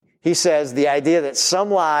He says, the idea that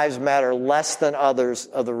some lives matter less than others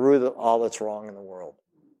are the root of all that's wrong in the world.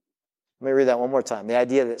 Let me read that one more time. The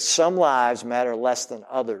idea that some lives matter less than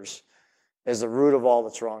others is the root of all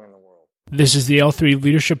that's wrong in the world. This is the L3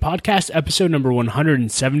 Leadership Podcast, episode number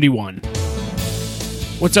 171.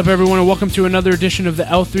 What's up, everyone, and welcome to another edition of the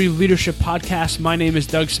L3 Leadership Podcast. My name is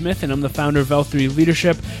Doug Smith, and I'm the founder of L3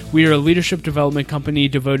 Leadership. We are a leadership development company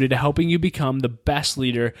devoted to helping you become the best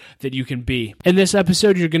leader that you can be. In this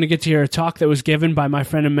episode, you're going to get to hear a talk that was given by my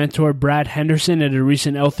friend and mentor, Brad Henderson, at a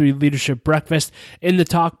recent L3 Leadership Breakfast. In the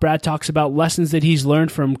talk, Brad talks about lessons that he's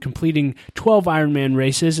learned from completing 12 Ironman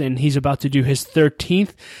races, and he's about to do his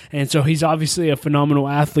 13th. And so he's obviously a phenomenal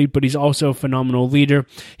athlete, but he's also a phenomenal leader.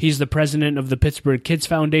 He's the president of the Pittsburgh Kids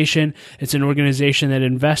Foundation. It's an organization that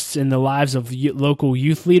invests in the lives of local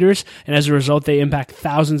youth leaders, and as a result, they impact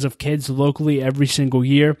thousands of kids locally every single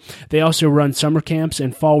year. They also run summer camps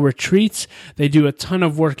and fall retreats. They do a ton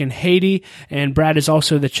of work in Haiti, and Brad is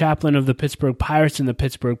also the chaplain of the Pittsburgh Pirates and the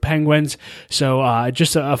Pittsburgh Penguins. So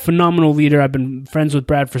just a phenomenal leader. I've been friends with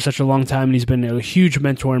Brad for such a long time, and he's been a huge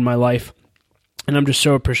mentor in my life. And I'm just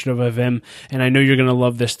so appreciative of him, and I know you're going to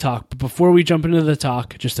love this talk. But before we jump into the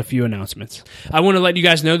talk, just a few announcements. I want to let you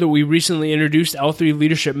guys know that we recently introduced L3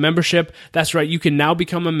 Leadership membership. That's right, you can now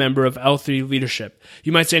become a member of L3 Leadership.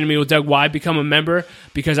 You might say to me, well, Doug, why become a member?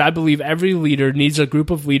 Because I believe every leader needs a group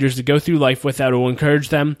of leaders to go through life with that will encourage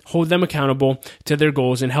them, hold them accountable to their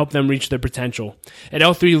goals, and help them reach their potential. At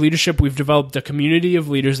L3 Leadership, we've developed a community of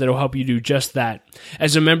leaders that will help you do just that.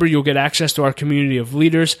 As a member, you'll get access to our community of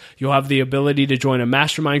leaders. You'll have the ability to join a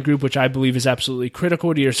mastermind group, which I believe is absolutely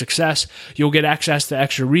critical to your success. You'll get access to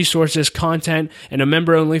extra resources, content, and a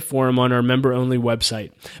member-only forum on our member-only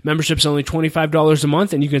website. Membership's only $25 a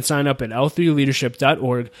month, and you can sign up at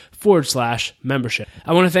l3leadership.org/membership.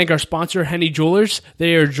 I want to thank our sponsor, Henny Jewelers.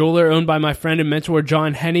 They are a jeweler owned by my friend and mentor,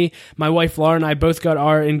 John Henny. My wife, Laura, and I both got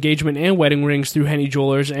our engagement and wedding rings through Henny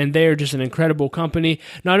Jewelers, and they are just an incredible company.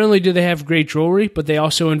 Not only do they have great jewelry, but they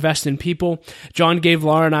also invest in people. John gave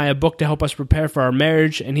Laura and I a book to help us prepare for our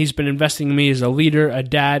marriage, and he's been investing in me as a leader, a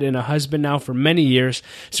dad, and a husband now for many years.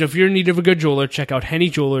 So if you're in need of a good jeweler, check out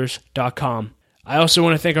hennyjewelers.com. I also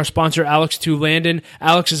want to thank our sponsor, Alex Landon.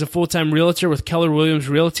 Alex is a full-time realtor with Keller Williams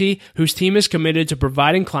Realty, whose team is committed to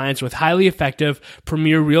providing clients with highly effective,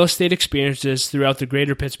 premier real estate experiences throughout the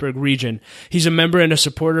greater Pittsburgh region. He's a member and a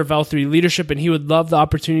supporter of L3 Leadership, and he would love the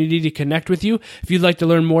opportunity to connect with you. If you'd like to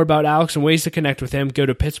learn more about Alex and ways to connect with him, go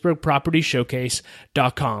to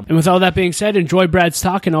pittsburghpropertyshowcase.com. And with all that being said, enjoy Brad's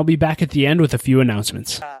talk, and I'll be back at the end with a few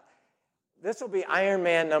announcements. This will be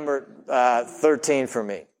Ironman number 13 for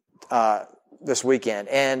me. This weekend.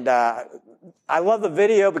 And I love the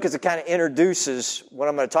video because it kind of introduces what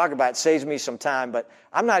I'm going to talk about. It saves me some time, but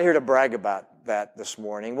I'm not here to brag about that this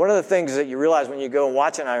morning. One of the things that you realize when you go and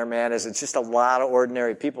watch an Ironman is it's just a lot of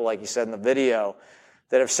ordinary people, like you said in the video,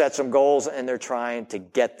 that have set some goals and they're trying to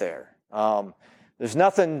get there. There's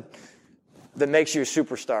nothing that makes you a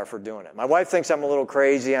superstar for doing it. My wife thinks I'm a little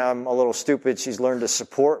crazy. I'm a little stupid. She's learned to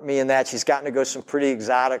support me in that. She's gotten to go some pretty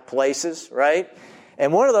exotic places, right?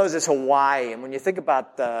 And one of those is Hawaii. And when you think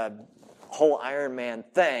about the whole Ironman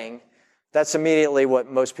thing, that's immediately what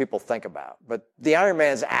most people think about. But the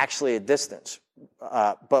Ironman is actually a distance.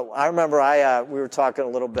 But I remember we were talking a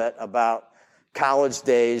little bit about college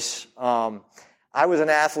days. I was an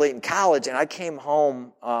athlete in college, and I came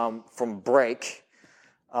home from break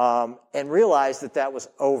and realized that was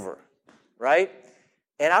over, right?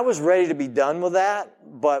 And I was ready to be done with that,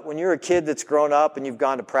 but when you're a kid that's grown up and you've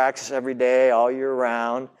gone to practice every day, all year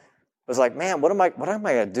round, I was like, man, what am I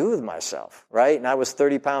going to do with myself, right? And I was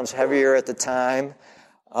 30 pounds heavier at the time,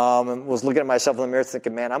 and was looking at myself in the mirror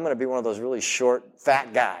thinking, man, I'm going to be one of those really short,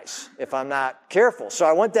 fat guys if I'm not careful. So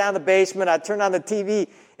I went down the basement, I turned on the TV,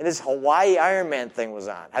 and this Hawaii Ironman thing was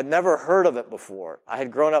on. I'd never heard of it before. I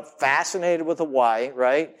had grown up fascinated with Hawaii,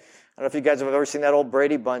 right? I don't know if you guys have ever seen that old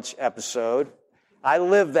Brady Bunch episode. I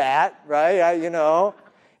lived that, right? And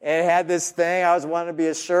had this thing. I was wanting to be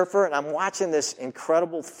a surfer, and I'm watching this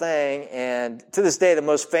incredible thing. And to this day, the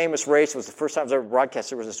most famous race was the first time it was ever broadcast.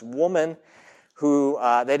 There was this woman who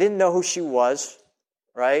they didn't know who she was,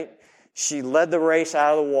 right? She led the race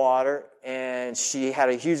out of the water, and she had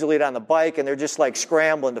a huge lead on the bike, and they're just like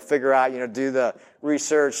scrambling to figure out, do the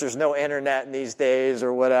research. There's no internet in these days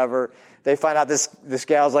or whatever. They find out this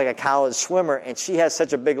gal's like a college swimmer, and she has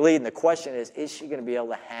such a big lead, and the question is she going to be able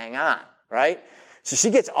to hang on, right? So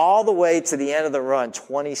she gets all the way to the end of the run,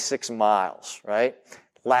 26 miles, right?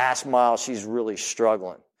 Last mile, she's really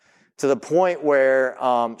struggling to the point where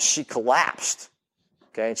she collapsed,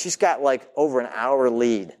 okay? And she's got like over an hour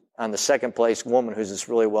lead on the second place woman who's this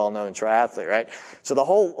really well-known triathlete, right? So the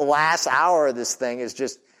whole last hour of this thing is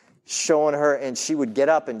just showing her, and she would get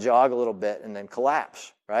up and jog a little bit and then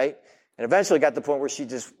collapse, right? And eventually got to the point where she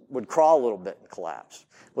just would crawl a little bit and collapse.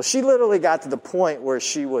 Well, she literally got to the point where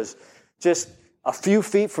she was just a few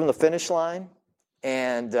feet from the finish line,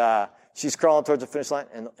 and she's crawling towards the finish line,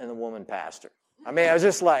 and the woman passed her. I mean, I was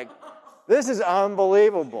just like, this is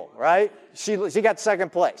unbelievable, right? She got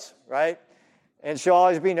second place, right? And she'll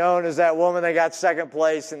always be known as that woman that got second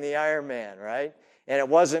place in the Ironman, right? And it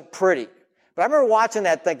wasn't pretty. But I remember watching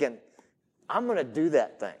that thinking, I'm going to do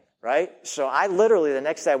that thing, right? So I literally, the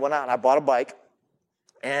next day I went out and I bought a bike,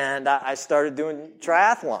 and I started doing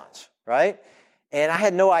triathlons, right? And I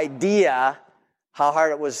had no idea how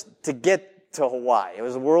hard it was to get to Hawaii. It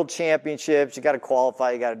was the World Championships. You got to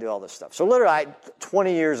qualify. You got to do all this stuff. So literally, I had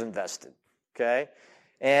 20 years invested, okay?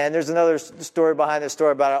 And there's another story behind this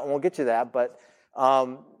story about it, and we'll get to that. But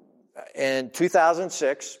in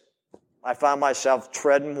 2006, I found myself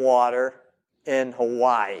treading water in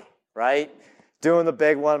Hawaii, right? Doing the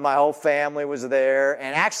big one. My whole family was there,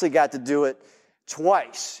 and actually got to do it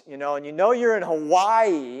twice, you know. And you know you're in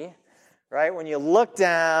Hawaii, right, when you look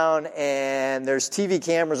down and there's TV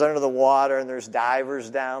cameras under the water and there's divers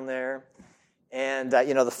down there. And,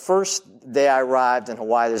 you know, the first day I arrived in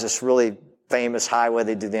Hawaii, there's this really famous highway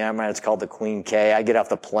they do the Ironman. It's called the Queen K. I get off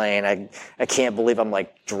the plane. I can't believe I'm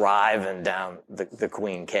like driving down the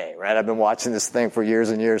Queen K, right? I've been watching this thing for years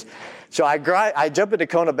and years. So I jump into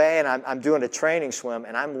Kona Bay, and I'm doing a training swim,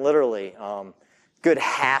 and I'm literally good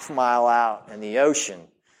half mile out in the ocean.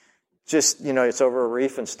 Just, you know, it's over a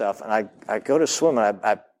reef and stuff. And I go to swim, and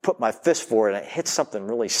I put my fist forward, and it hits something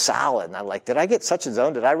really solid. And I'm like, did I get such a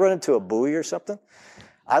zone? Did I run into a buoy or something?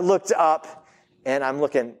 I looked up, and I'm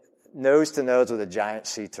looking nose to nose with a giant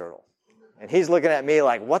sea turtle. And he's looking at me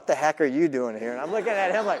like, what the heck are you doing here? And I'm looking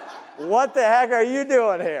at him like, what the heck are you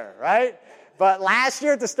doing here, right? But last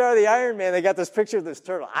year at the start of the Ironman, they got this picture of this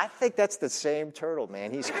turtle. I think that's the same turtle,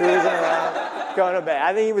 man. He's cruising around Kona Bay.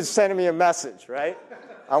 I think he was sending me a message, right?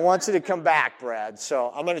 I want you to come back, Brad. So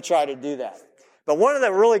I'm going to try to do that. But one of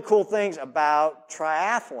the really cool things about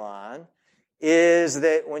triathlon is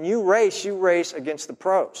that when you race against the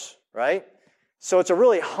pros, right? So it's a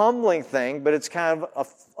really humbling thing, but it's kind of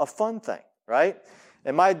a fun thing, right?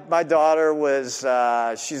 And my daughter was,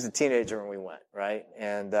 she's a teenager when we went, right?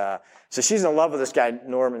 And so she's in love with this guy,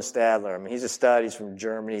 Norman Stadler. I mean, he's a stud. He's from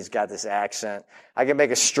Germany. He's got this accent. I can make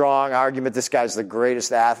a strong argument this guy's the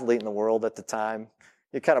greatest athlete in the world at the time.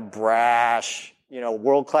 You're kind of brash, you know,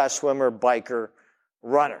 world-class swimmer, biker,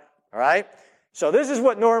 runner, all right? So this is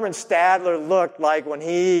what Norman Stadler looked like when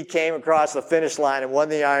he came across the finish line and won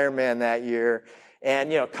the Ironman that year,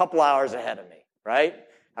 and, you know, a couple hours ahead of me, right?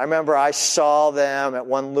 I remember I saw them at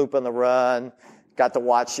one loop on the run, got to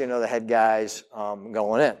watch, you know, the head guys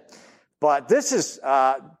going in. But this is,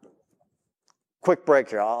 quick break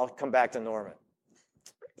here. I'll come back to Norman.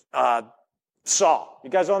 Saul. You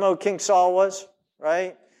guys all know who King Saul was,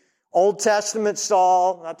 right? Old Testament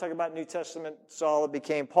Saul, I'm not talking about New Testament Saul that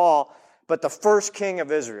became Paul, but the first king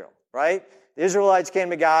of Israel, right? The Israelites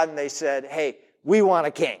came to God and they said, hey, we want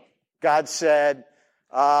a king. God said,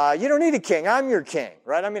 you don't need a king, I'm your king,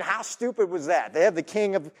 right? I mean, how stupid was that? They have the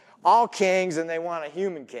king of all kings and they want a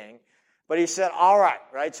human king. But he said, all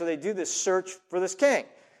right? So they do this search for this king. It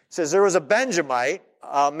says there was a Benjamite,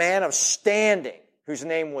 a man of standing, whose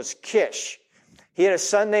name was Kish. He had a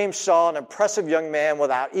son named Saul, an impressive young man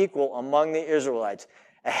without equal among the Israelites,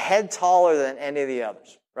 a head taller than any of the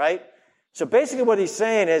others, right? So basically what he's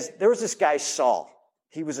saying is there was this guy Saul.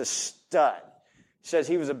 He was a stud. He says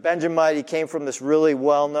he was a Benjamite. He came from this really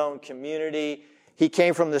well-known community. He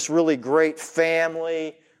came from this really great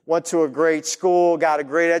family, went to a great school, got a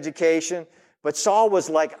great education. But Saul was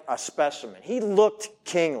like a specimen. He looked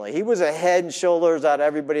kingly. He was a head and shoulders out of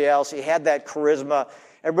everybody else. He had that charisma.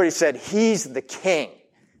 Everybody said, he's the king.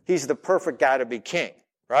 He's the perfect guy to be king,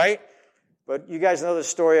 right? But you guys know the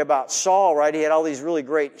story about Saul, right? He had all these really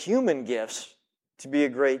great human gifts to be a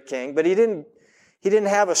great king, but he didn't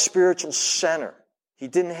have a spiritual center. He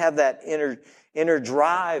didn't have that inner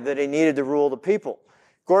drive that he needed to rule the people.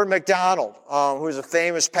 Gordon MacDonald, who was a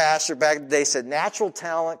famous pastor back in the day, said natural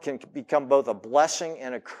talent can become both a blessing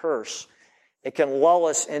and a curse. It can lull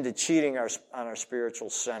us into cheating on our spiritual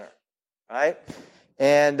center, right?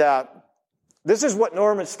 And this is what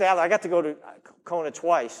Norman Stadler, I got to go to Kona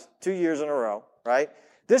twice, 2 years in a row, right?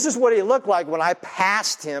 This is what he looked like when I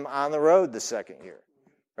passed him on the road the second year,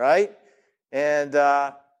 right? And,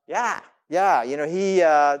 you know, he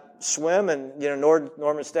swim, and, you know,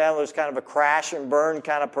 Norman Stadler was kind of a crash and burn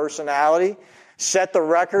kind of personality. set the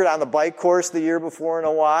record on the bike course the year before in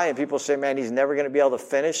Hawaii, and people say, man, he's never going to be able to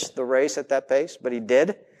finish the race at that pace, but he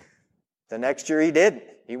did. The next year he didn't.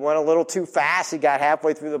 He went a little too fast. He got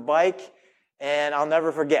halfway through the bike, and I'll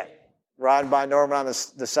never forget riding by Norman on the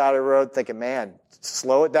side of the road thinking, man,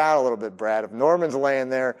 slow it down a little bit, Brad. If Norman's laying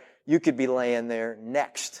there, you could be laying there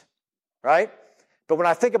next, right? But when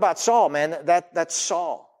I think about Saul, man, that's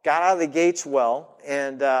Saul. Got out of the gates well,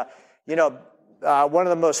 and, one of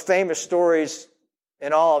the most famous stories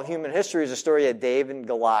in all of human history is the story of David and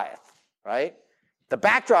Goliath, right? The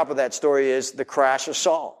backdrop of that story is the crash of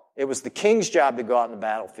Saul. It was the king's job to go out in the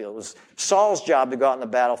battlefield. It was Saul's job to go out in the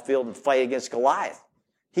battlefield and fight against Goliath.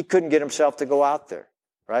 He couldn't get himself to go out there,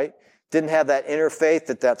 right? Didn't have that inner faith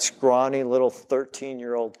that scrawny little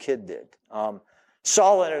 13-year-old kid did.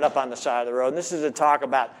 Saul ended up on the side of the road. And this is a talk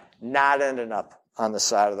about not ending up on the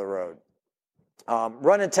side of the road.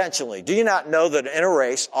 Run intentionally. Do you not know that in a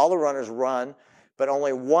race, all the runners run, but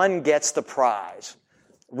only one gets the prize?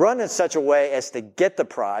 Run in such a way as to get the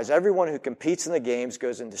prize. Everyone who competes in the games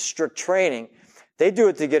goes into strict training. They do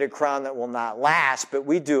it to get a crown that will not last, but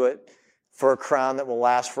we do it for a crown that will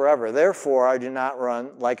last forever. Therefore, I do not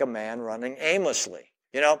run like a man running aimlessly.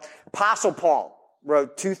 Apostle Paul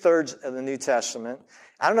wrote 2/3 of the New Testament.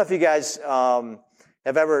 I don't know if you guys have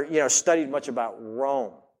ever, studied much about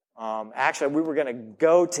Rome. Actually, we were going to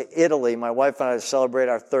go to Italy. My wife and I to celebrate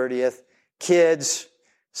our 30th. Kids,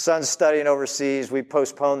 son's studying overseas. We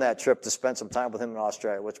postponed that trip to spend some time with him in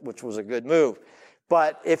Australia, which was a good move.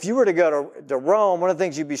 But if you were to go to Rome, one of the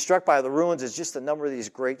things you'd be struck by the ruins is just the number of these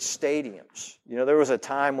great stadiums. There was a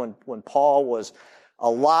time when Paul was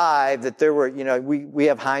alive that there were, we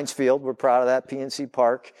have Heinz Field. We're proud of that, PNC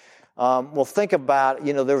Park. Well, think about,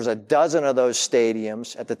 there was a dozen of those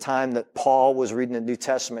stadiums at the time that Paul was reading the New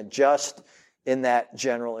Testament just in that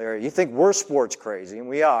general area. You think we're sports crazy, and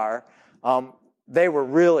we are. They were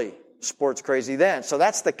really sports crazy then. So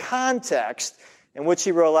that's the context in which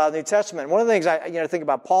he wrote a lot of the New Testament. And one of the things I think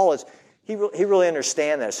about Paul is he really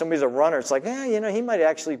understands that. If somebody's a runner, it's like, he might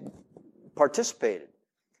actually participated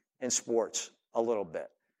in sports a little bit.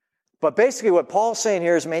 But basically what Paul's saying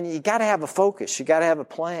here is, man, you got to have a focus. You got to have a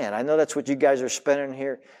plan. I know that's what you guys are spending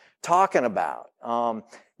here talking about.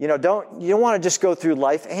 You don't want to just go through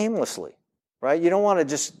life aimlessly, right? You don't want to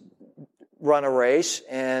just run a race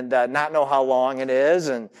and not know how long it is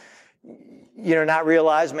and, not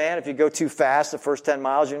realize, man, if you go too fast the first 10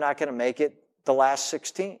 miles, you're not going to make it the last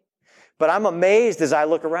 16. But I'm amazed as I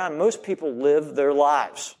look around, most people live their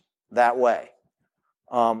lives that way,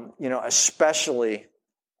 especially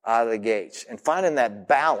out of the gates. And finding that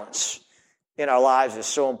balance in our lives is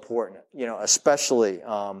so important, especially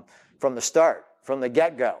from the start, from the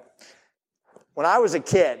get-go. When I was a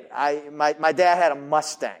kid, my dad had a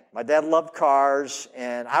Mustang. My dad loved cars,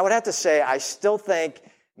 and I would have to say I still think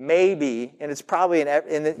maybe, and it's probably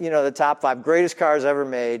in the top 5 greatest cars ever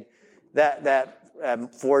made, that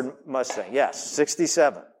Ford Mustang. Yes,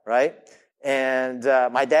 67, right? And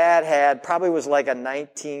my dad was like a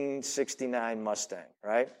 1969 Mustang,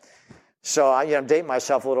 right? So I'm dating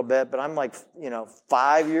myself a little bit, but I'm like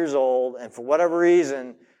 5 years old, and for whatever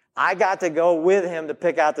reason, I got to go with him to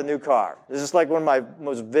pick out the new car. This is like one of my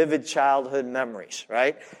most vivid childhood memories,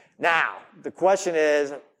 right? Now, the question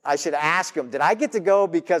is, I should ask him, did I get to go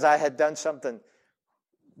because I had done something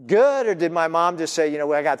good, or did my mom just say,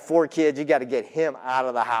 I got 4 kids, you got to get him out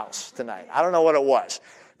of the house tonight? I don't know what it was.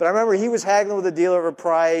 But I remember he was haggling with the dealer over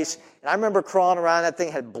price, and I remember crawling around. That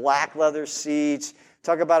thing had black leather seats.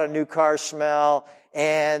 Talk about a new car smell.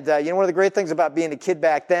 And, one of the great things about being a kid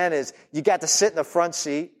back then is you got to sit in the front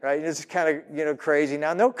seat, right? It's kind of, crazy.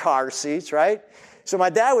 Now, no car seats, right? So my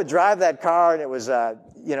dad would drive that car, and it was a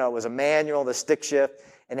manual, the stick shift,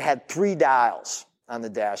 and it had 3 dials on the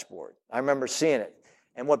dashboard. I remember seeing it.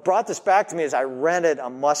 And what brought this back to me is I rented a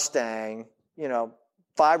Mustang,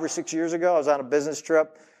 5 or 6 years ago. I was on a business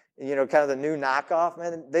trip, kind of the new knockoff.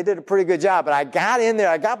 Man, they did a pretty good job. But I got in there,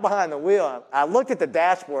 I got behind the wheel, I looked at the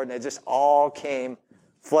dashboard, and it just all came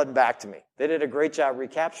flooding back to me. They did a great job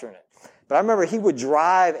recapturing it. But I remember he would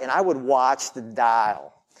drive, and I would watch the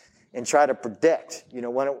dial and try to predict,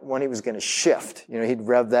 when he was going to shift. He'd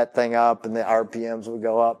rev that thing up, and the RPMs would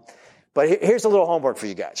go up. But here's a little homework for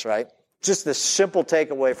you guys, right? Just this simple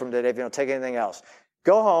takeaway from today, if you don't take anything else.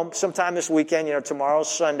 Go home sometime this weekend, tomorrow's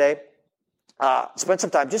Sunday. Spend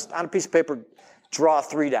some time just on a piece of paper, draw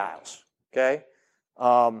 3 dials, okay?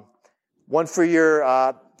 One for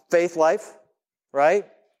your faith life, right?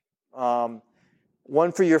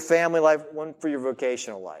 One for your family life, one for your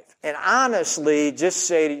vocational life. And honestly, just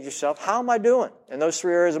say to yourself, how am I doing in those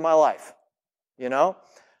 3 areas of my life?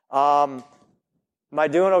 Am I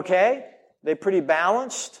doing okay? they pretty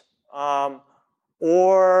balanced? Or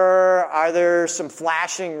are there some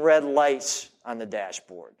flashing red lights on the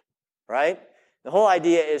dashboard, right? The whole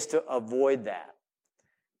idea is to avoid that.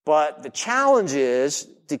 But the challenge is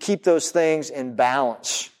to keep those things in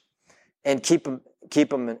balance and keep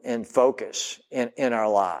them in focus in our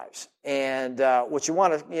lives. And what you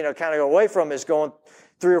want to kind of go away from is going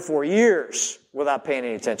 3 or 4 years without paying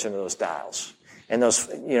any attention to those dials and those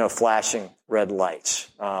flashing red lights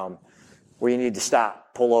where you need to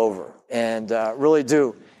stop, pull over, and really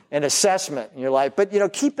do an assessment in your life. But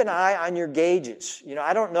keep an eye on your gauges.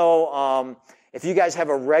 I don't know if you guys have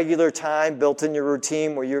a regular time built in your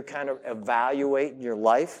routine where you're kind of evaluating your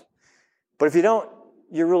life. But if you don't,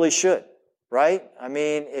 you really should, right? I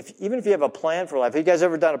mean, even if you have a plan for life. Have you guys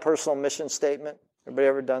ever done a personal mission statement? Everybody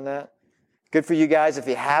ever done that? Good for you guys. If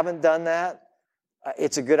you haven't done that,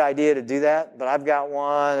 it's a good idea to do that. But I've got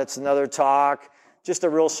one. It's another talk. Just a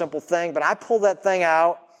real simple thing. But I pull that thing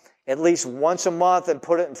out at least once a month and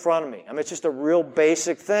put it in front of me. I mean, it's just a real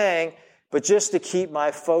basic thing, but just to keep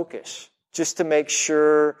my focus. Just to make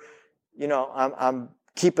sure, I'm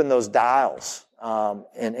keeping those dials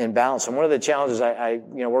in balance. And one of the challenges I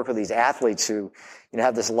work with these athletes who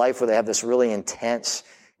have this life where they have this really intense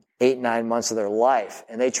 8-9 months of their life,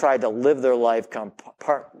 and they try to live their life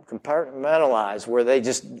compartmentalized, where they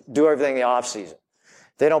just do everything in the off season.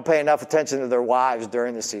 They don't pay enough attention to their wives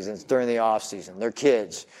during the season. It's during the off season. Their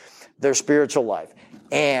kids, their spiritual life,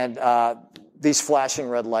 and these flashing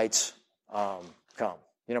red lights come.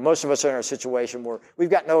 Most of us are in a situation where we've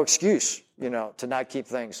got no excuse, to not keep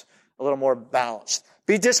things a little more balanced.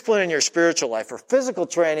 Be disciplined in your spiritual life. For physical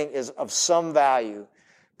training is of some value,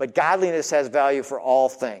 but godliness has value for all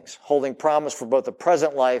things, holding promise for both the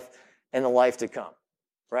present life and the life to come,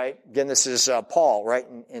 right? Again, this is Paul, right,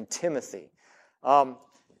 in Timothy.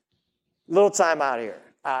 Little time out here.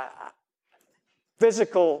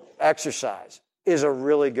 Physical exercise is a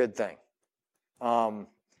really good thing.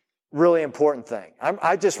 Really important thing.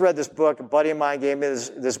 I just read this book. A buddy of mine gave me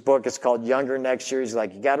this book. It's called Younger Next Year. He's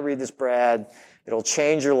like, you got to read this, Brad. It'll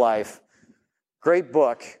change your life. Great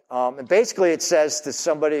book. And basically it says to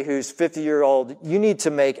somebody who's 50-year-old, you need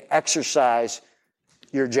to make exercise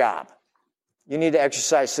your job. You need to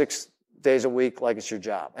exercise 6 days a week like it's your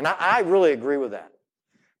job. And I really agree with that.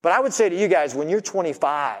 But I would say to you guys, when you're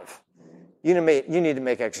 25, you need to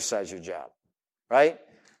make exercise your job, right?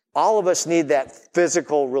 All of us need that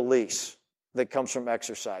physical release that comes from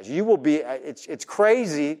exercise. You will be, it's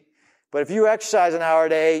crazy, but if you exercise an hour a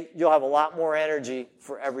day, you'll have a lot more energy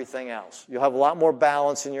for everything else. You'll have a lot more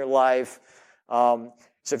balance in your life. So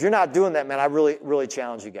if you're not doing that, man, I really, really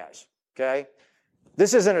challenge you guys, okay?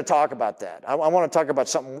 This isn't a talk about that. I want to talk about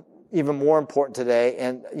something even more important today,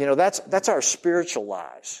 and, that's our spiritual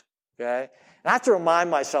lives, okay? And I have to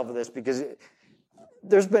remind myself of this because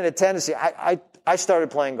there's been a tendency. I started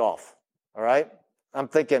playing golf, all right? I'm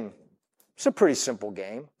thinking, it's a pretty simple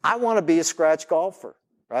game. I want to be a scratch golfer,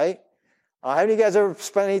 right? Haven't you guys ever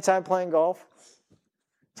spent any time playing golf?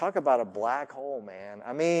 Talk about a black hole, man.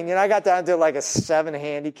 I mean, I got down to like a 7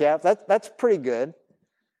 handicap. That's pretty good.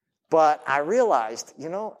 But I realized,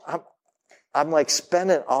 I'm like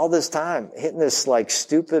spending all this time hitting this like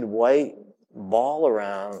stupid white ball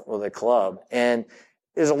around with a club. And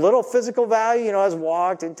there's a little physical value, I was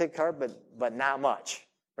walked, didn't take card, but not much,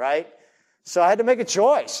 right? So I had to make a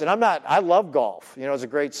choice. And I love golf. It's a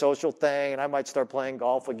great social thing, and I might start playing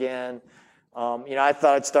golf again. I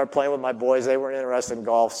thought I'd start playing with my boys. They weren't interested in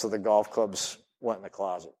golf, so the golf clubs went in the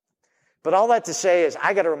closet. But all that to say is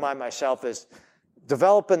I got to remind myself is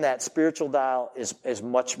developing that spiritual dial is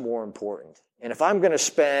much more important. And if I'm going to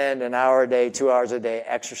spend an hour a day, 2 hours a day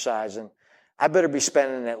exercising, I better be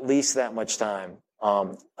spending at least that much time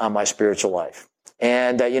on my spiritual life.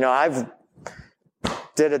 And, I've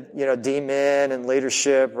did a D-Min and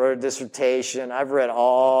leadership, wrote a dissertation. I've read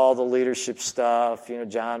all the leadership stuff,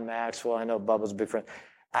 John Maxwell. I know Bubba's a big friend.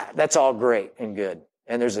 That's all great and good.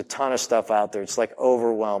 And there's a ton of stuff out there. It's like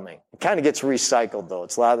overwhelming. It kind of gets recycled, though.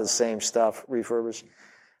 It's a lot of the same stuff, refurbished.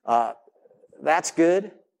 That's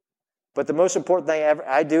good. But the most important thing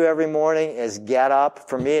I do every morning is get up.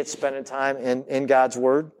 For me, it's spending time in God's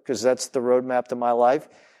Word, because that's the roadmap to my life.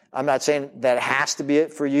 I'm not saying that has to be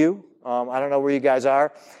it for you. I don't know where you guys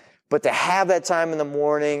are. But to have that time in the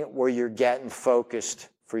morning where you're getting focused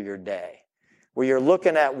for your day, where you're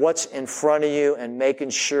looking at what's in front of you and making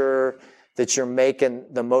sure that you're making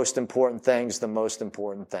the most important things the most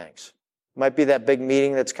important things. It might be that big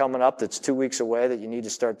meeting that's coming up that's 2 weeks away that you need to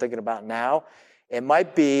start thinking about now. It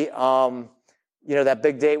might be, that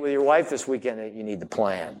big date with your wife this weekend that you need to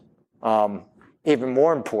plan. Even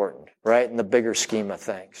more important, right, in the bigger scheme of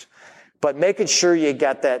things. but making sure you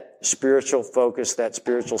got that spiritual focus, that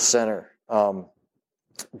spiritual center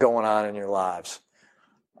going on in your lives.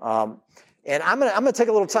 And I'm gonna take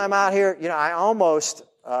a little time out here. I almost,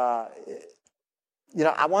 I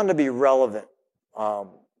wanted to be relevant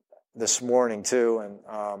this morning too,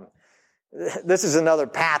 and this is another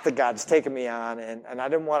path that God's taken me on, and I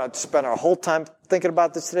didn't want to spend our whole time thinking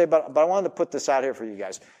about this today, but I wanted to put this out here for you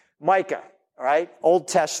guys. Micah, all right, Old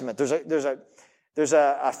Testament. There's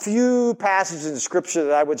a few passages in Scripture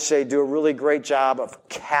that I would say do a really great job of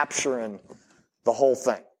capturing the whole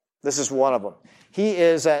thing. This is one of them. He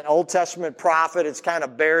is an Old Testament prophet. It's kind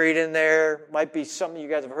of buried in there. Might be something you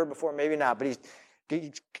guys have heard before, maybe not. But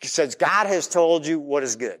he says, God has told you what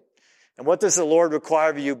is good. And what does the Lord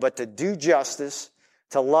require of you but to do justice,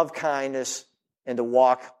 to love kindness, and to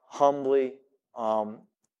walk humbly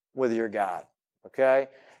with your God. Okay?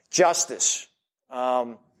 Justice.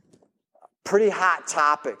 Pretty hot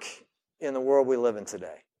topic in the world we live in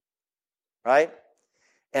today. Right?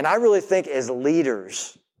 And I really think as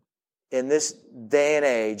leaders in this day and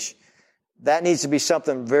age, that needs to be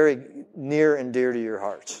something very near and dear to your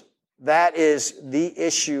hearts. That is the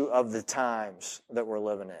issue of the times that we're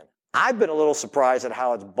living in. I've been a little surprised at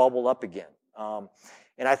how it's bubbled up again.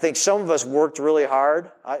 And I think some of us worked really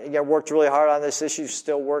hard. I worked really hard on this issue,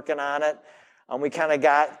 still working on it. We kind of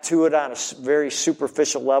got to it on a very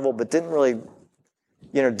superficial level, but didn't really,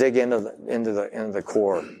 dig into the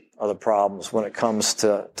core of the problems when it comes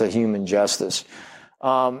to human justice.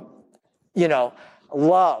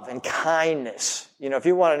 Love and kindness. If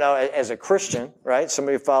you want to know as a Christian, right,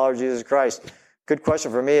 somebody who follows Jesus Christ, good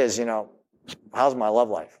question for me is, how's my love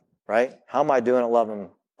life, right? How am I doing at loving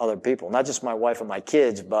other people? Not just my wife and my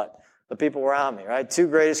kids, but the people around me, right? 2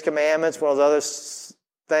 greatest commandments, one of those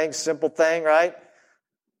things, simple thing, right?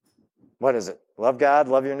 What is it? Love God,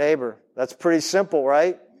 love your neighbor. That's pretty simple,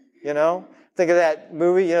 right? Think of that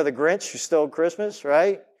movie, The Grinch Who Stole Christmas,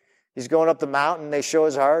 right? He's going up the mountain. They show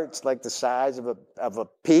his heart. It's like the size of a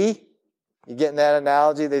pea. You getting that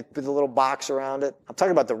analogy? They put a little box around it. I'm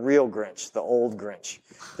talking about the real Grinch, the old Grinch,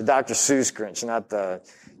 the Dr. Seuss Grinch, not the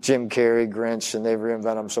Jim Carrey Grinch, and they've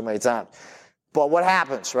reinvented them so many times. But what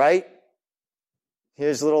happens, right?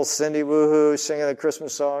 Here's little Cindy Woohoo singing the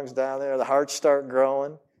Christmas songs down there. The hearts start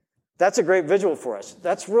growing. That's a great visual for us.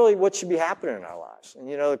 That's really what should be happening in our lives. And,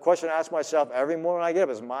 the question I ask myself every morning I get up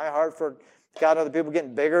is my heart for God and other people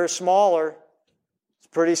getting bigger or smaller? It's a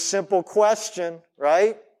pretty simple question,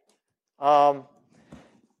 right? One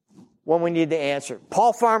we need to answer.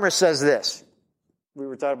 Paul Farmer says this. We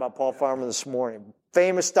were talking about Paul Farmer this morning.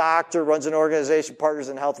 Famous doctor, runs an organization, Partners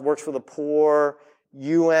in Health, works for the poor,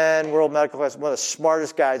 UN, World Medical Federation, one of the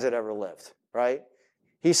smartest guys that ever lived, right?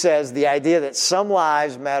 He says the idea that some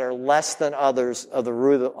lives matter less than others are the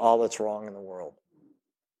root of all that's wrong in the world.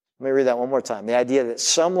 Let me read that one more time. The idea that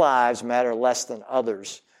some lives matter less than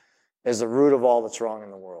others is the root of all that's wrong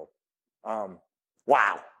in the world.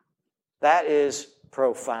 Wow. That is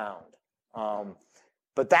profound.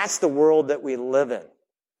 But that's the world that we live in.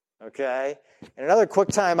 Okay? And another quick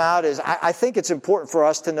time out is I think it's important for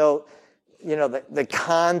us to know, the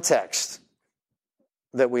context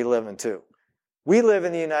that we live in too. We live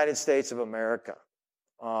in the United States of America,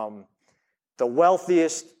 the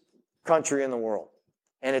wealthiest country in the world.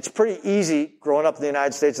 And it's pretty easy growing up in the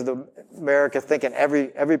United States of America thinking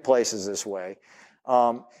every place is this way.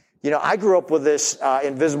 I grew up with this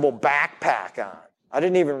invisible backpack on. I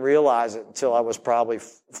didn't even realize it until I was probably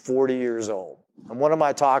 40 years old. And what am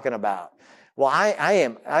I talking about? Well, I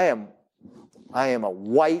am a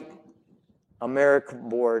white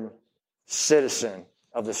American-born citizen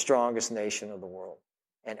of the strongest nation of the world.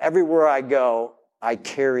 And everywhere I go, I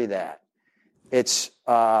carry that. It's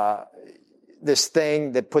this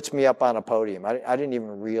thing that puts me up on a podium. I didn't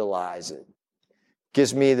even realize it.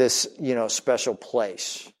 Gives me this, special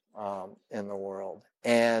place in the world.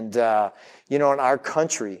 And, in our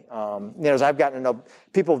country, as I've gotten to know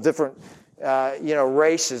people of different,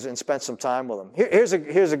 races and spent some time with them. Here's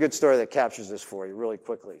a good story that captures this for you really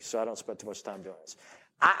quickly, so I don't spend too much time doing this.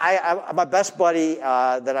 My best buddy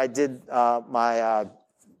that I did my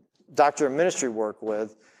doctor of ministry work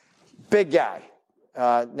with, big guy,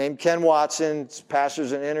 named Ken Watson,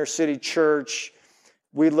 pastors an inner city church.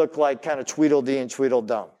 We look like kind of Tweedledee and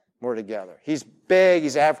Tweedledum. We're together. He's big.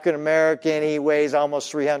 He's African American. He weighs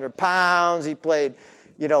almost 300 pounds. He played,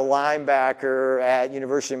 linebacker at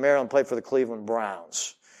University of Maryland. Played for the Cleveland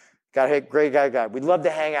Browns. Got a great guy. We'd love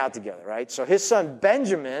to hang out together, right? So his son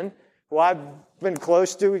Benjamin, who I've been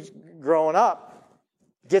close to growing up,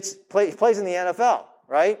 plays in the NFL,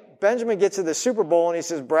 right? Benjamin gets to the Super Bowl, and he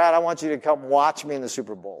says, Brad, I want you to come watch me in the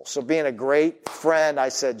Super Bowl. So being a great friend, I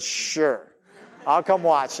said, sure, I'll come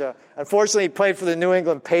watch you. Unfortunately, he played for the New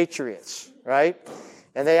England Patriots, right?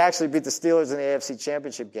 And they actually beat the Steelers in the AFC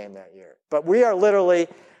Championship game that year. But we are literally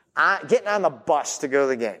getting on the bus to go to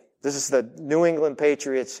the game. This is the New England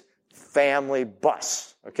Patriots family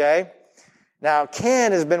bus, okay? Now,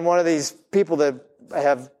 Ken has been one of these people that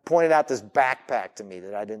have pointed out this backpack to me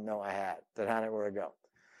that I didn't know I had, that I didn't know where to go.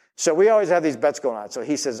 So we always have these bets going on. So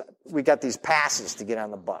he says, we got these passes to get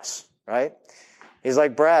on the bus, right? He's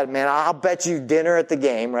like, Brad, man, I'll bet you dinner at the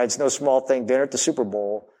game, right? It's no small thing, dinner at the Super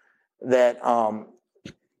Bowl, that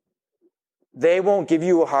they won't give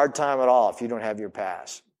you a hard time at all if you don't have your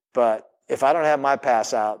pass. But if I don't have my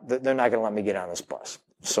pass out, they're not going to let me get on this bus.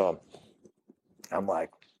 So I'm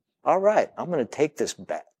like, all right, I'm going to take this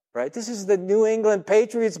bet, right? This is the New England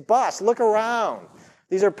Patriots bus. Look around.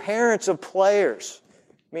 These are parents of players.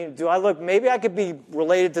 I mean, maybe I could be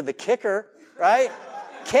related to the kicker, right?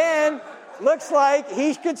 Ken looks like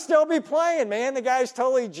he could still be playing, man. The guy's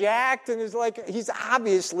totally jacked and he's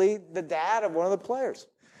obviously the dad of one of the players.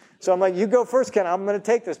 So I'm like, you go first, Ken. I'm going to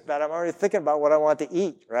take this bet. I'm already thinking about what I want to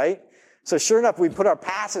eat, right? So sure enough, we put our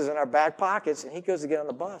passes in our back pockets, and he goes to get on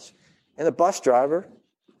the bus. And the bus driver,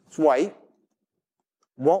 is white,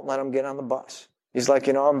 won't let him get on the bus. He's like,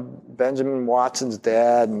 I'm Benjamin Watson's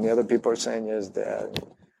dad, and the other people are saying you're his dad.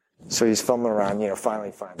 So he's fumbling around,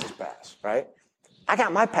 finally finds his pass, right? I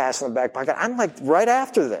got my pass in the back pocket. I'm like right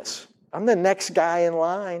after this. I'm the next guy in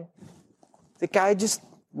line. The guy just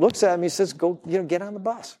looks at me and says, go, get on the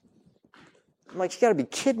bus. I'm like, you got to be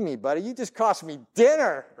kidding me, buddy. You just cost me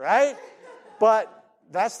dinner, right? But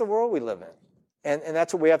that's the world we live in. And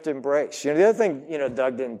that's what we have to embrace. The other thing,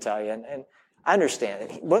 Doug didn't tell you, and I understand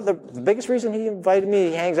it. One of the biggest reason he invited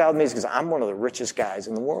me, he hangs out with me, is because I'm one of the richest guys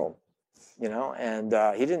in the world, and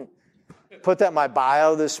he didn't put that in my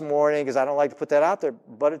bio this morning because I don't like to put that out there,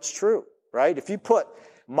 but it's true, right? If you put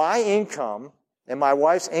my income and my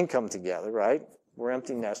wife's income together, right? We're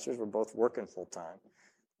empty nesters. We're both working full time.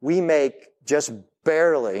 We make just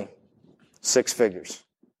barely six figures,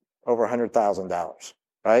 over $100,000,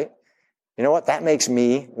 right? You know what? That makes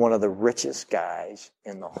me one of the richest guys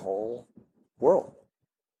in the whole world.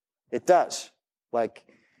 It does. Like,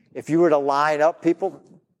 if you were to line up people,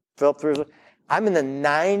 Philip, through, I'm in the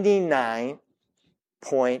 99.8th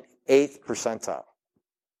percentile.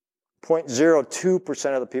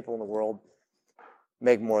 0.02% of the people in the world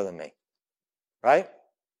make more than me, right?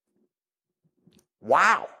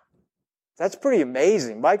 Wow. That's pretty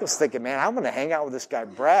amazing. Michael's thinking, man, I'm going to hang out with this guy,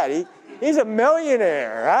 Brad. He's a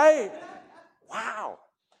millionaire, right? Wow.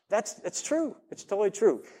 It's true. It's totally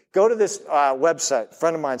true. Go to this website. A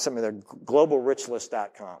friend of mine sent me there,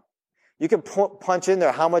 globalrichlist.com. You can punch in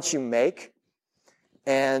there how much you make,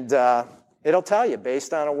 and it'll tell you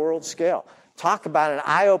based on a world scale. Talk about an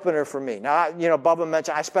eye-opener for me. Now, Bubba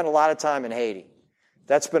mentioned I spent a lot of time in Haiti.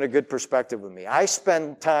 That's been a good perspective with me. I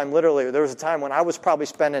spend time, literally, there was a time when I was probably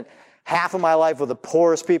spending half of my life with the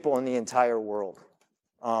poorest people in the entire world.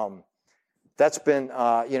 That's been,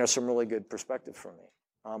 some really good perspective for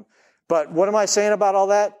me. But what am I saying about all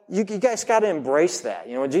that? You guys got to embrace that.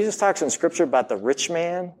 When Jesus talks in Scripture about the rich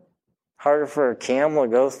man, harder for a camel to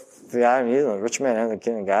go through the eye of needle, the rich man and the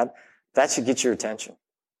kingdom of God, that should get your attention,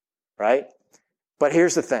 right? But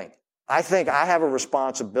here's the thing. I think I have a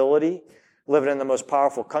responsibility living in the most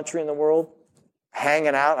powerful country in the world,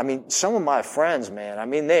 hanging out. I mean, some of my friends,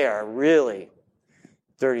 man, they are really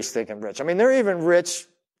dirty, stinking rich. They're even rich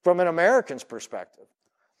from an American's perspective.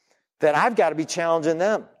 That I've got to be challenging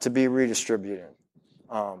them to be redistributing,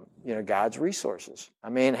 God's resources.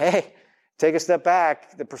 Hey, take a step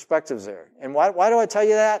back. The perspective's there. And why do I tell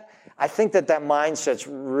you that? I think that mindset's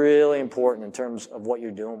really important in terms of what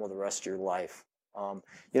you're doing with the rest of your life.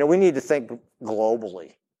 We need to think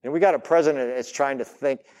globally. We got a president that's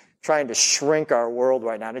trying to shrink our world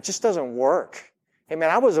right now, and it just doesn't work. Hey, man,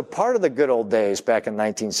 I was a part of the good old days back in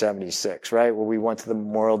 1976, right, where we went to the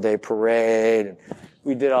Memorial Day parade and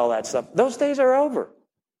we did all that stuff. Those days are over.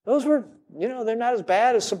 Those were, they're not as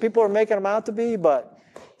bad as some people are making them out to be, but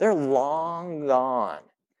they're long gone.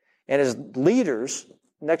 And as leaders,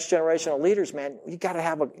 next generation of leaders, man, you got to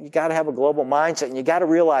have a global mindset, and you got to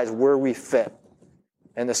realize where we fit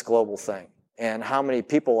in this global thing and how many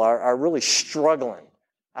people are really struggling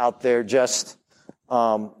out there just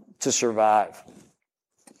to survive.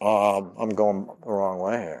 I'm going the wrong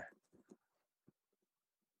way here.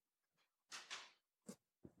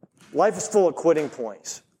 Life is full of quitting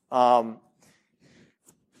points. First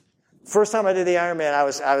time I did the Ironman, I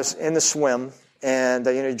was in the swim, And,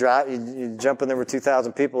 you jump in there with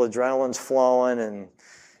 2,000 people, adrenaline's flowing, and,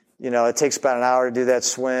 it takes about an hour to do that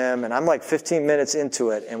swim. And I'm like 15 minutes into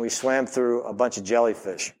it, and we swam through a bunch of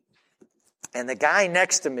jellyfish. And the guy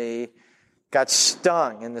next to me got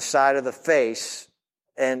stung in the side of the face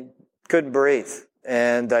and couldn't breathe.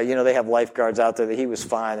 And, they have lifeguards out there that he was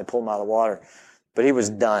fine. They pulled him out of the water. But he was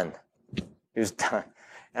done. He was done.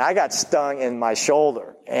 And I got stung in my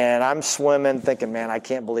shoulder. And I'm swimming thinking, man, I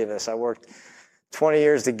can't believe this. I worked 20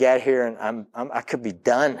 years to get here, and I could be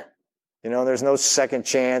done. There's no second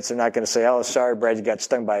chance. They're not going to say, oh, sorry, Brad, you got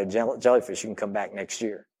stung by a jellyfish. You can come back next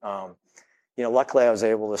year. Luckily I was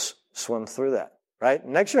able to swim through that, right?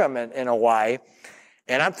 Next year I'm in Hawaii,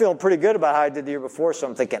 and I'm feeling pretty good about how I did the year before, so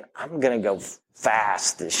I'm thinking, I'm going to go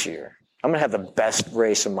fast this year. I'm going to have the best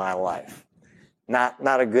race of my life.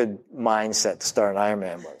 Not a good mindset to start an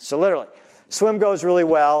Ironman with. So literally, swim goes really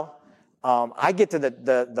well. I get to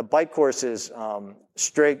the bike course is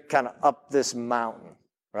straight kind of up this mountain,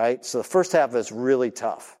 right? So the first half is really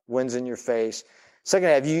tough. Wind's in your face. Second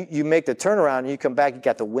half, you make the turnaround and you come back, you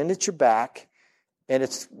got the wind at your back, and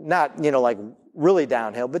it's not, like really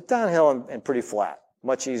downhill, but downhill and pretty flat.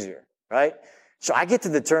 Much easier, right? So I get to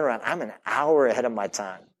the turnaround. I'm an hour ahead of my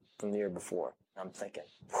time from the year before. I'm thinking,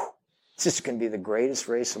 this is going to be the greatest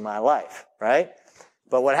race of my life, right?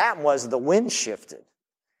 But what happened was the wind shifted.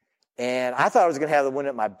 And I thought I was going to have the wind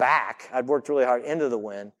at my back. I'd worked really hard into the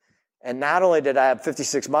wind. And not only did I have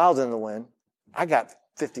 56 miles in the wind, I got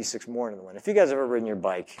 56 more in the wind. If you guys have ever ridden your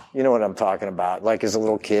bike, you know what I'm talking about. Like as a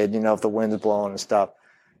little kid, if the wind's blowing and stuff.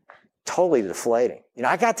 Totally deflating.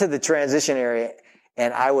 I got to the transition area,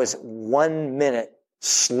 and I was 1 minute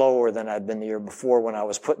slower than I'd been the year before when I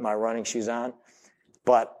was putting my running shoes on.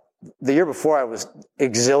 But the year before, I was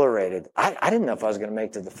exhilarated. I didn't know if I was going to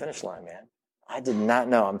make it to the finish line, man. I did not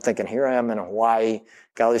know. I'm thinking, here I am in Hawaii,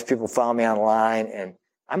 got all these people following me online, and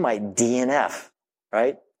I might DNF,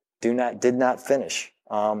 right? Did not finish.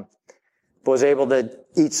 But was able to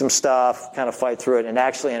eat some stuff, kind of fight through it, and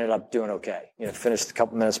actually ended up doing okay. Finished a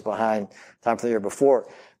couple minutes behind time for the year before.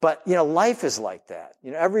 But, life is like that.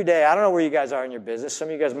 Every day, I don't know where you guys are in your business. Some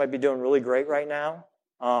of you guys might be doing really great right now.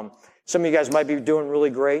 Some of you guys might be doing really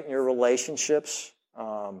great in your relationships.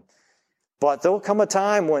 But there will come a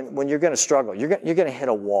time when you're going to struggle. You're going to hit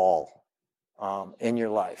a wall in your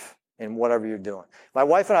life, in whatever you're doing. My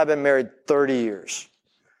wife and I have been married 30 years.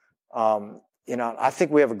 I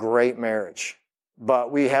think we have a great marriage.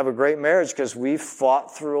 But we have a great marriage because we've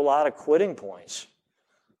fought through a lot of quitting points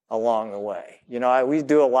along the way. We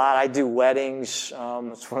do a lot. I do weddings.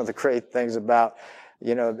 It's one of the great things about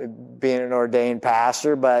being an ordained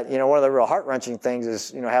pastor. But, one of the real heart-wrenching things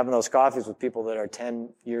is, having those coffees with people that are 10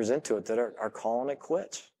 years into it that are calling it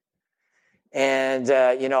quits. And,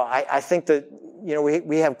 I think that,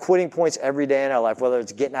 we have quitting points every day in our life, whether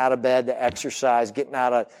it's getting out of bed to exercise, getting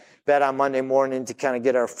out of bed on Monday morning to kind of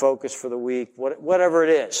get our focus for the week, whatever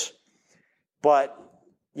it is. But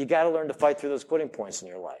you got to learn to fight through those quitting points in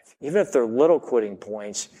your life. Even if they're little quitting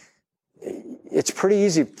points, it's pretty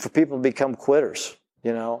easy for people to become quitters.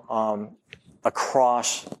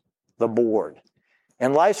 Across the board.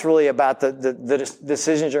 And life's really about the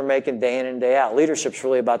decisions you're making day in and day out. Leadership's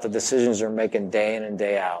really about the decisions you're making day in and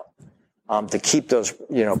day out. To keep those,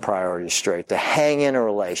 priorities straight, to hang in a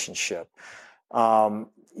relationship,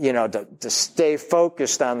 to stay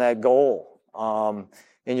focused on that goal,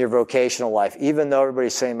 in your vocational life, even though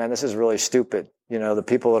everybody's saying, man, this is really stupid. The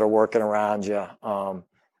people that are working around you,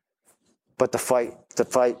 but to fight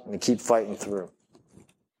and to keep fighting through.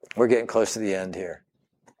 We're getting close to the end here.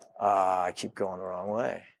 I keep going the wrong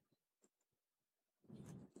way.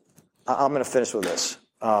 I'm going to finish with this.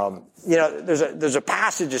 There's a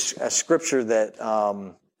passage of scripture that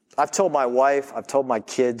I've told my wife, I've told my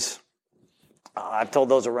kids, I've told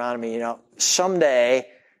those around me, someday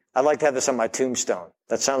I'd like to have this on my tombstone.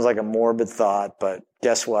 That sounds like a morbid thought, but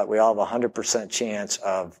guess what? We all have a 100% chance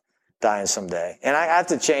of dying someday. And I have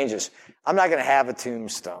to change this. I'm not going to have a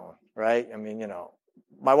tombstone, right?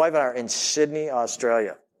 My wife and I are in Sydney,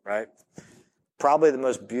 Australia, right? Probably the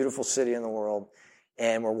most beautiful city in the world.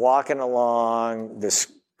 And we're walking along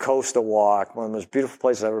this coastal walk, one of the most beautiful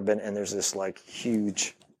places I've ever been, and there's this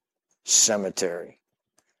huge cemetery.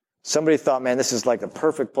 Somebody thought, man, this is like the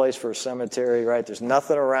perfect place for a cemetery, right? There's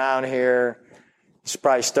nothing around here. It's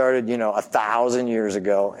probably started, 1,000 years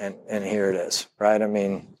ago, and here it is, right?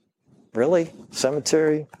 Really?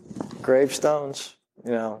 Cemetery? Gravestones?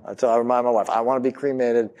 I remind my wife, I want to be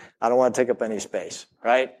cremated. I don't want to take up any space,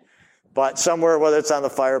 right? But somewhere, whether it's on the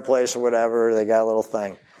fireplace or whatever, they got a little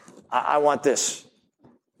thing. I want this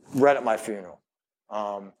right at my funeral.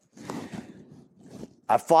 I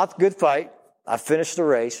fought the good fight. I finished the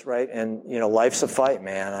race, right? And, life's a fight,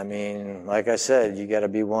 man. I mean, like I said, you got to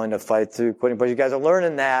be willing to fight through quitting. But you guys are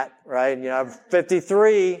learning that, right? I'm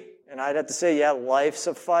 53, and I'd have to say, yeah, life's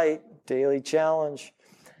a fight, daily challenge.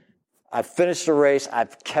 I finished the race.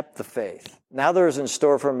 I've kept the faith. Now there is in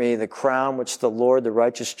store for me the crown which the Lord, the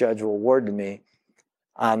righteous judge, will award to me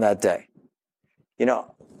on that day.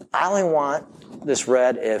 I only want this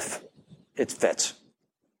red if it fits.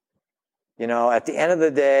 At the end of the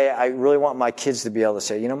day, I really want my kids to be able to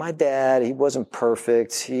say, my dad, he wasn't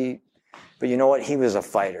perfect. But you know what? He was a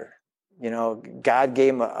fighter. God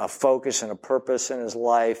gave him a focus and a purpose in his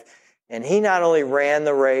life. And he not only ran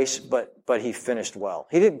the race, but he finished well.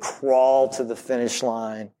 He didn't crawl to the finish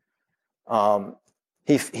line.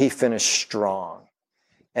 He finished strong.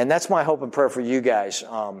 And that's my hope and prayer for you guys.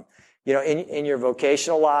 In your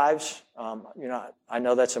vocational lives, I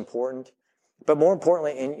know that's important. But more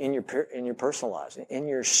importantly, in your personal lives, in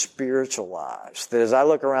your spiritual lives, that as I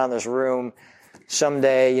look around this room,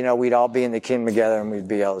 someday, we'd all be in the kingdom together and we'd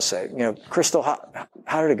be able to say, Crystal,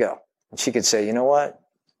 how did it go? And she could say, you know what?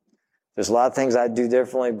 There's a lot of things I'd do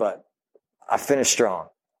differently, but I finished strong.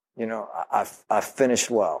 I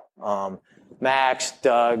finished well. Max,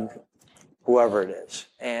 Doug, whoever it is.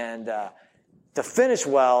 And to finish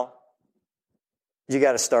well, you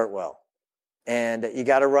got to start well. And you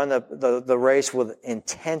got to run the race with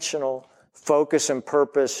intentional focus and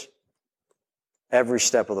purpose every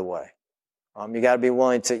step of the way. You got to be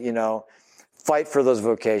willing to, fight for those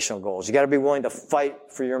vocational goals. You got to be willing to fight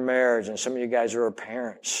for your marriage. And some of you guys are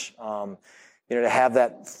parents, to have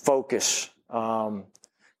that focus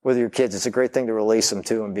with your kids. It's a great thing to release them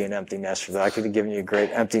to and be an empty nester. I could have given you a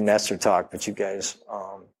great empty nester talk, but you guys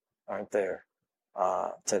aren't there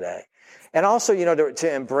today. And also,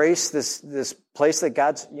 to embrace this place that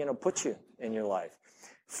God's, put you in your life.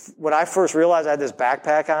 When I first realized I had this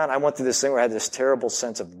backpack on, I went through this thing where I had this terrible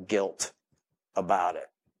sense of guilt about it.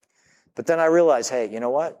 But then I realized, hey, you know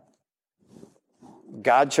what?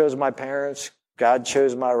 God chose my parents. God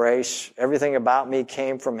chose my race. Everything about me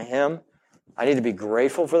came from Him. I need to be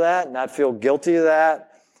grateful for that, not feel guilty of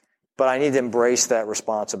that. But I need to embrace that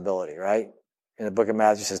responsibility, right? In the book of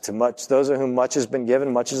Matthew, it says, to much, those of whom much has been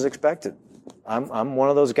given, much is expected. I'm one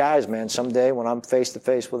of those guys, man, someday when I'm face to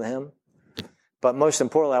face with Him. But most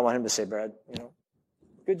importantly, I want Him to say, Brad,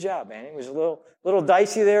 good job, man. It was a little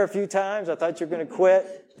dicey there a few times. I thought you were going to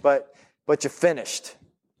quit, but you finished,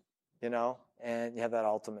 and you have that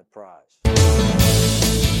ultimate prize.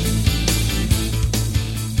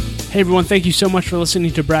 Hey everyone, thank you so much for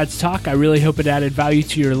listening to Brad's talk. I really hope it added value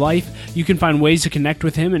to your life. You can find ways to connect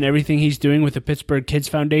with him and everything he's doing with the Pittsburgh Kids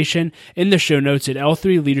Foundation in the show notes at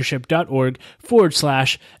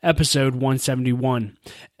l3leadership.org/episode 171.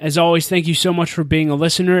 As always, thank you so much for being a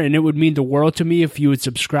listener, and it would mean the world to me if you would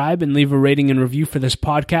subscribe and leave a rating and review for this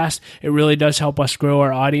podcast. It really does help us grow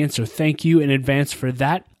our audience, so thank you in advance for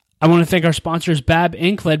that. I want to thank our sponsors, BAB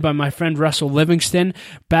Inc., led by my friend Russell Livingston.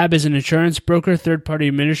 BAB is an insurance broker, third-party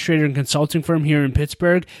administrator, and consulting firm here in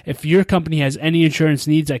Pittsburgh. If your company has any insurance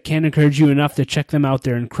needs, I can't encourage you enough to check them out.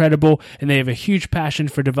 They're incredible, and they have a huge passion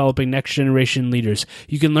for developing next-generation leaders.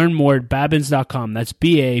 You can learn more at babbins.com. That's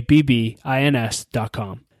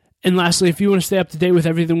BABBINS.com. And lastly, if you want to stay up to date with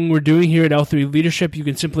everything we're doing here at L3 Leadership, you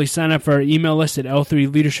can simply sign up for our email list at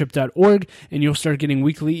l3leadership.org, and you'll start getting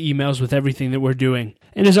weekly emails with everything that we're doing.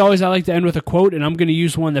 And as always, I like to end with a quote, and I'm going to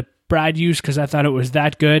use one that Brad used because I thought it was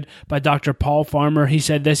that good, by Dr. Paul Farmer. He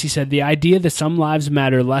said this, he said, "The idea that some lives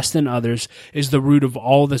matter less than others is the root of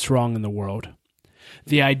all that's wrong in the world."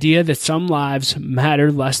 The idea that some lives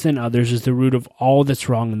matter less than others is the root of all that's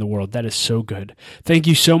wrong in the world. That is so good. Thank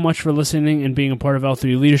you so much for listening and being a part of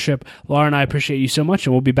L3 Leadership. Laura and I appreciate you so much,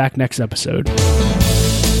 and we'll be back next episode.